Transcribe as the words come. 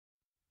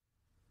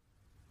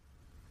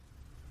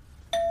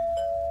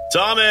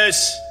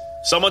Thomas!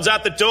 Someone's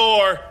at the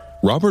door!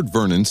 Robert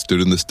Vernon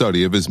stood in the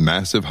study of his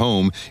massive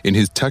home in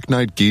his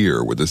Teknite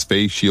gear with his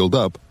face shield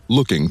up,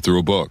 looking through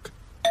a book.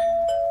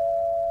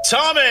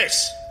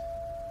 Thomas!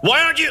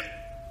 Why aren't you...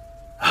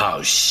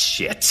 Oh,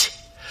 shit.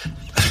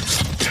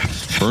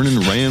 Vernon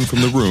ran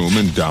from the room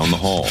and down the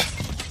hall.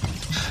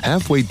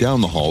 Halfway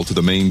down the hall to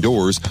the main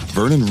doors,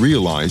 Vernon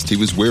realized he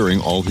was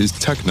wearing all his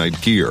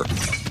Teknite gear.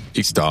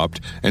 He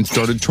stopped and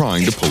started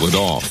trying to pull it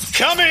off.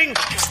 Coming!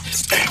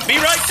 Be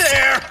right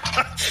there!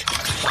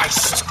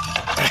 Christ!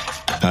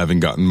 Having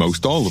gotten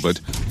most all of it,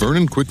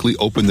 Vernon quickly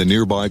opened the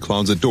nearby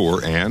closet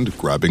door and,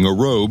 grabbing a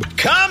robe,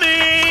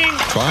 Coming!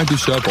 tried to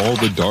shove all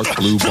the dark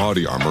blue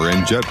body armor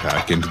and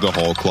jetpack into the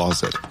hall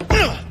closet.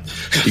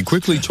 He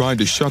quickly tried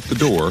to shut the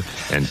door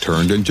and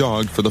turned and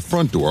jogged for the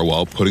front door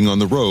while putting on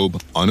the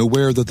robe,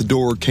 unaware that the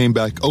door came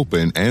back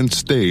open and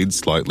stayed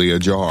slightly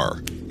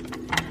ajar.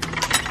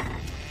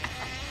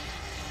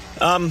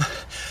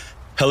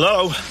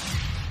 Hello?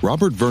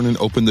 Robert Vernon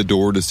opened the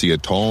door to see a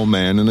tall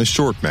man and a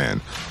short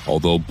man,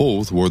 although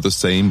both wore the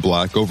same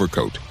black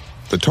overcoat.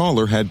 The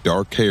taller had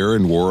dark hair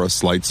and wore a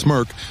slight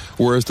smirk,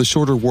 whereas the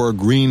shorter wore a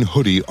green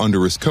hoodie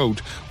under his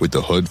coat with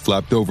the hood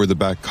flapped over the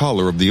back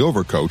collar of the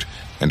overcoat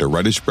and a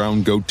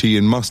reddish-brown goatee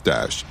and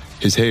mustache,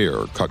 his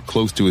hair cut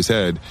close to his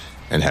head,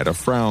 and had a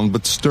frown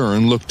but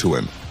stern look to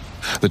him.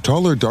 The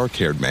taller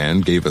dark-haired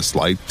man gave a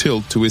slight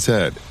tilt to his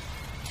head.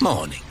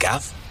 Morning,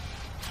 Gov.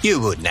 You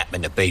wouldn't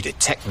happen to be the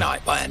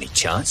Teknite by any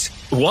chance?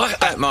 What?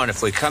 Don't mind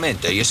if we come in,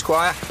 do you,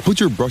 Squire?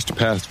 Butcher brushed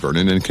past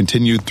Vernon and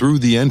continued through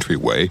the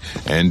entryway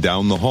and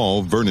down the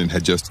hall Vernon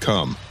had just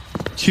come.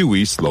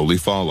 Hughie slowly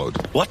followed.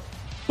 What?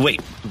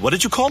 Wait, what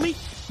did you call me?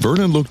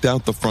 Vernon looked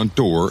out the front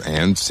door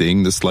and,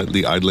 seeing the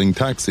slightly idling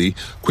taxi,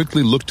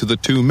 quickly looked to the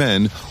two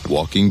men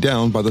walking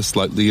down by the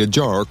slightly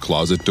ajar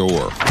closet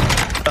door.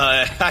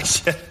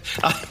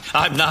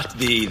 I'm not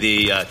the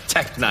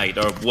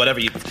Teknite or whatever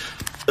you...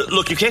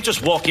 Look, you can't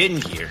just walk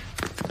in here.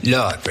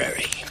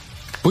 Library.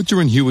 Butcher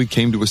and Hughie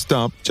came to a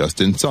stop just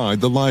inside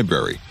the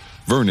library,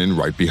 Vernon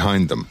right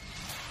behind them.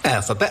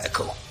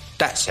 Alphabetical.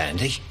 That's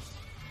handy.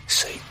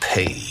 See,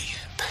 P.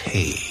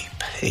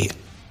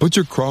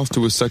 Butcher crossed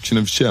to a section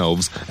of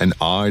shelves and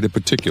eyed a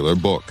particular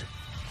book.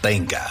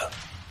 Bingo.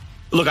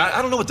 Look,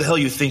 I don't know what the hell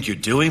you think you're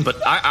doing,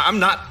 but I'm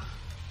not...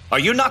 Are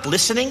you not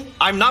listening?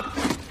 I'm not...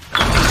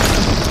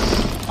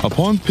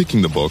 Upon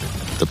picking the book,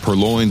 The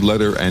Purloined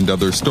Letter and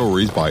Other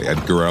Stories by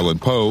Edgar Allan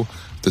Poe,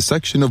 the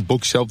section of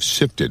bookshelves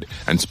shifted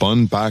and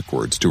spun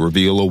backwards to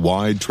reveal a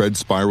wide tread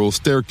spiral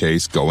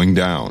staircase going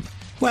down.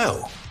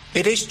 Well,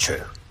 it is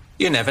true.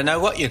 You never know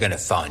what you're going to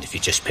find if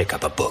you just pick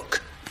up a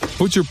book.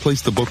 Butcher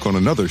placed the book on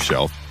another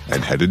shelf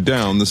and headed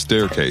down the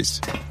staircase.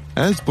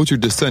 As Butcher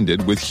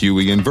descended with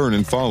Hughie and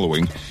Vernon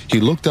following, he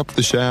looked up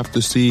the shaft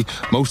to see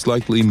most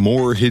likely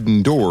more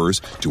hidden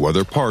doors to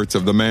other parts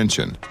of the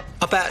mansion.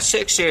 About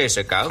 6 years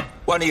ago,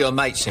 one of your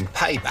mates in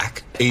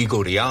Payback,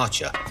 Eagle the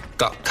Archer,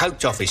 got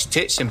coked off his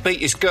tits and beat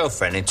his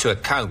girlfriend into a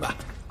coma.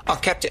 I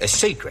kept it a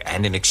secret,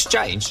 and in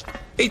exchange,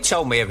 he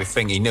told me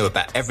everything he knew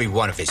about every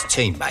one of his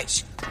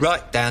teammates,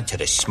 right down to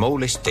the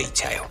smallest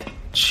detail.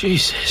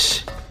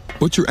 Jesus.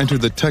 Butcher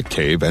entered the tech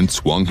cave and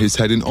swung his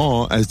head in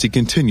awe as he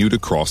continued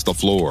across the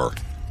floor.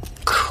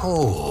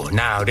 Cool.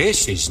 Now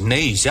this is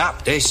knees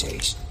up, this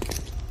is.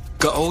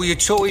 Got all your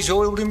toys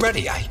oiled and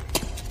ready, eh?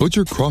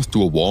 Butcher crossed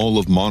to a wall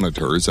of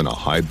monitors and a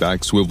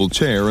high-back swivel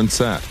chair and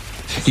sat.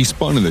 He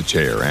spun in the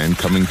chair and,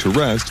 coming to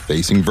rest,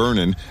 facing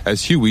Vernon,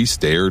 as Hughie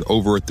stared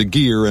over at the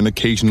gear and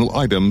occasional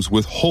items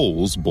with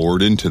holes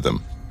bored into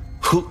them.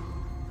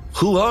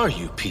 Who are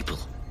you people?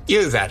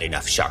 You've had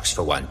enough shucks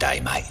for one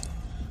day, mate.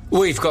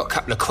 We've got a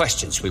couple of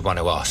questions we want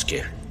to ask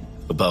you.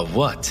 About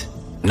what?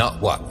 Not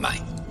what,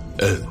 mate.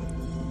 Who?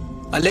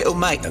 A little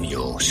mate of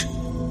yours.